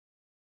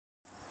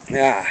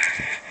Yeah,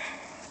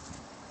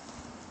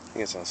 I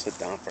guess I'll sit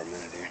down for a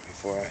minute here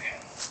before I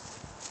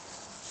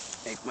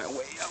make my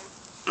way out.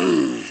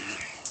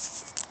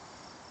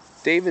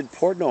 David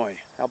Portnoy,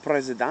 El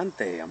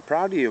Presidente. I'm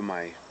proud of you,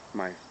 my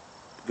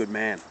good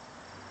man.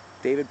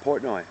 David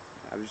Portnoy.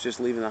 I was just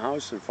leaving the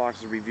house and Fox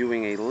is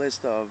reviewing a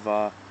list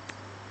of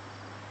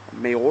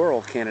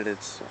mayoral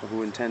candidates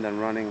who intend on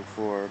running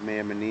for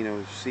Mayor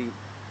Menino's seat,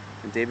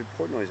 and David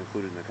Portnoy is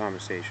included in the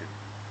conversation.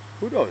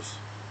 Kudos.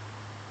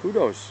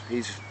 Kudos.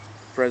 He's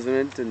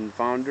president and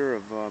founder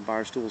of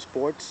Barstool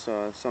Sports.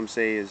 Some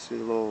say is a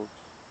little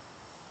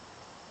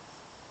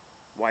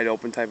wide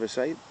open type of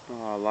site.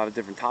 A lot of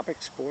different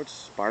topics,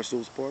 sports,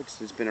 Barstool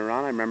Sports. It's been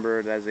around. I remember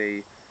it as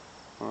a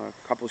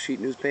couple sheet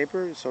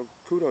newspaper. So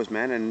kudos,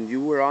 man. And you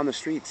were on the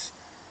streets.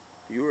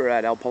 You were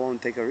at El Polon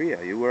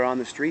Tequeria. You were on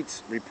the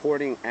streets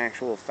reporting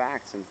actual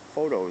facts and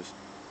photos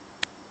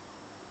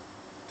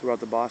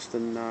throughout the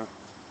Boston,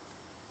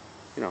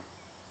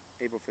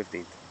 April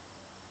 15th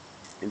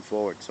and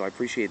forward. So I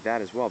appreciate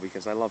that as well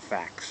because I love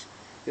facts.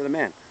 You're the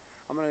man.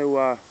 I'm going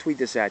to tweet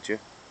this at you.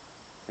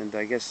 And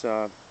I guess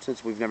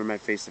since we've never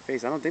met face to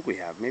face, I don't think we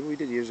have. Maybe we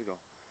did years ago.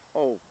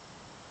 Oh,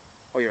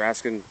 you're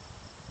asking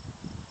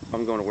if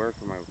I'm going to work?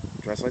 Am I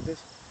dressed like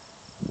this?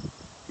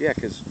 Yeah,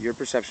 because your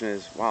perception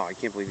is, wow, I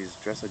can't believe he's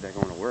dressed like that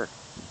going to work.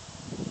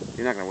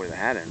 You're not going to wear the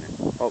hat in it.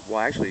 Oh, well,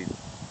 actually,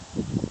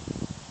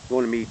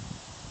 going to meet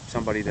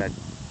somebody that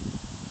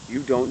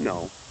you don't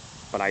know,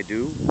 but I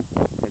do,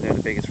 and they're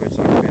the biggest Red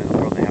Sox fan in the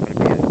world, and they happen to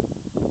be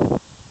an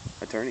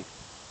attorney.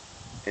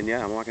 And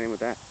yeah, I'm walking in with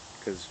that,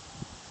 because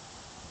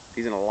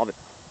he's going to love it.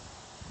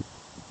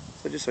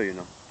 So just so you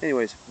know.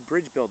 Anyways,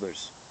 bridge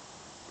builders.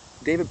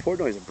 David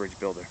Portnoy is a bridge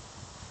builder.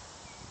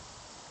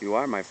 You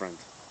are, my friend.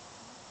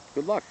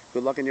 Good luck.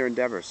 Good luck in your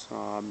endeavors.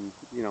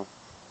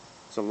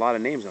 There's a lot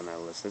of names on that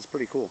list. That's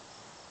pretty cool.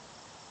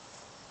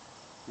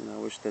 I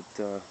wish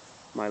that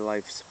my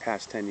life's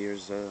past 10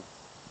 years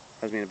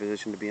has me in a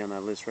position to be on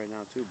that list right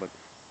now too, but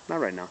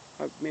not right now.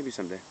 Maybe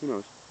someday. Who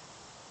knows?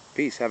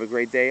 Peace. Have a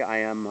great day. I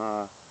am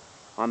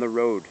on the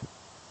road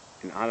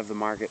and out of the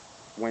market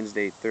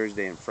Wednesday,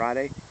 Thursday, and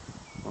Friday.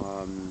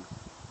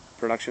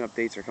 Production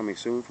updates are coming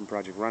soon from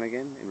Project Run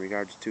Again in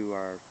regards to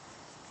our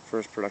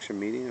first production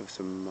meeting of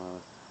some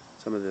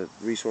of the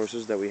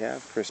resources that we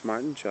have. Chris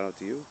Martin, shout out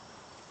to you.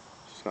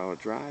 Scarlet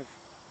Drive.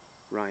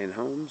 Ryan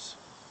Holmes,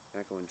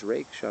 Echo and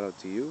Drake, shout out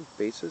to you.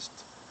 Bassist.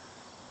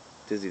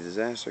 Dizzy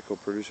Disaster,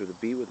 co-producer of The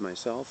Beat with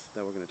myself.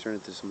 That we're going to turn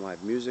into some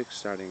live music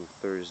starting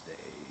Thursday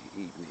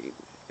evening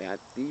at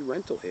the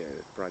rental here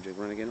at Project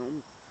Run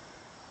Again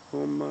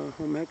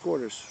home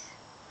headquarters.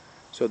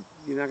 So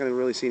you're not going to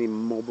really see any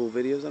mobile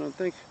videos, I don't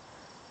think,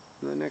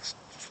 in the next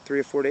 3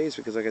 or 4 days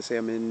because, like I say,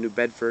 I'm in New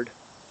Bedford,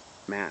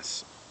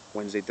 Mass.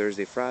 Wednesday,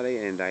 Thursday,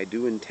 Friday, and I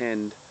do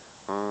intend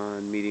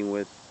on meeting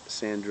with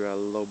Sandra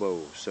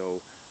Lobo.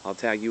 So I'll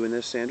tag you in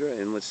this, Sandra,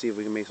 and let's see if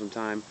we can make some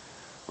time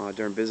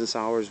during business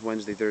hours,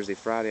 Wednesday, Thursday,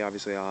 Friday.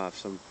 Obviously, I'll have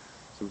some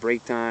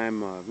break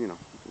time,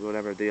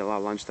 whatever. They allow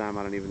lunchtime.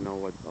 I don't even know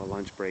what a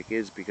lunch break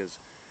is because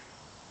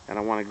I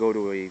don't want to go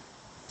to a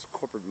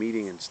corporate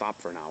meeting and stop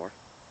for an hour.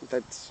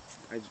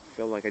 I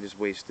feel like I just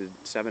wasted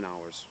 7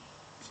 hours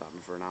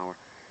stopping for an hour.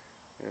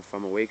 If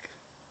I'm awake,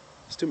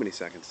 it's too many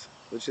seconds.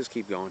 Let's just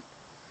keep going.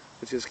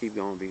 Let's just keep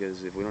going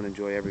because if we don't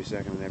enjoy every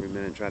second and every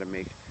minute and try to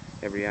make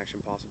every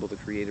action possible to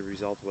create a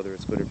result, whether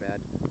it's good or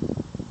bad,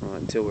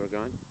 until we're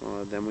gone,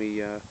 then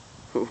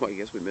I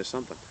guess we missed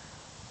something.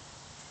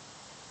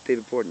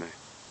 David Portnoy.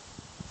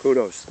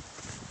 Kudos.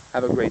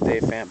 Have a great day,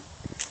 fam.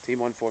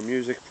 TeamOneFour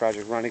Music,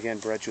 Project Run Again,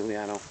 Brett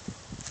Giuliano.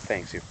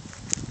 Thanks you.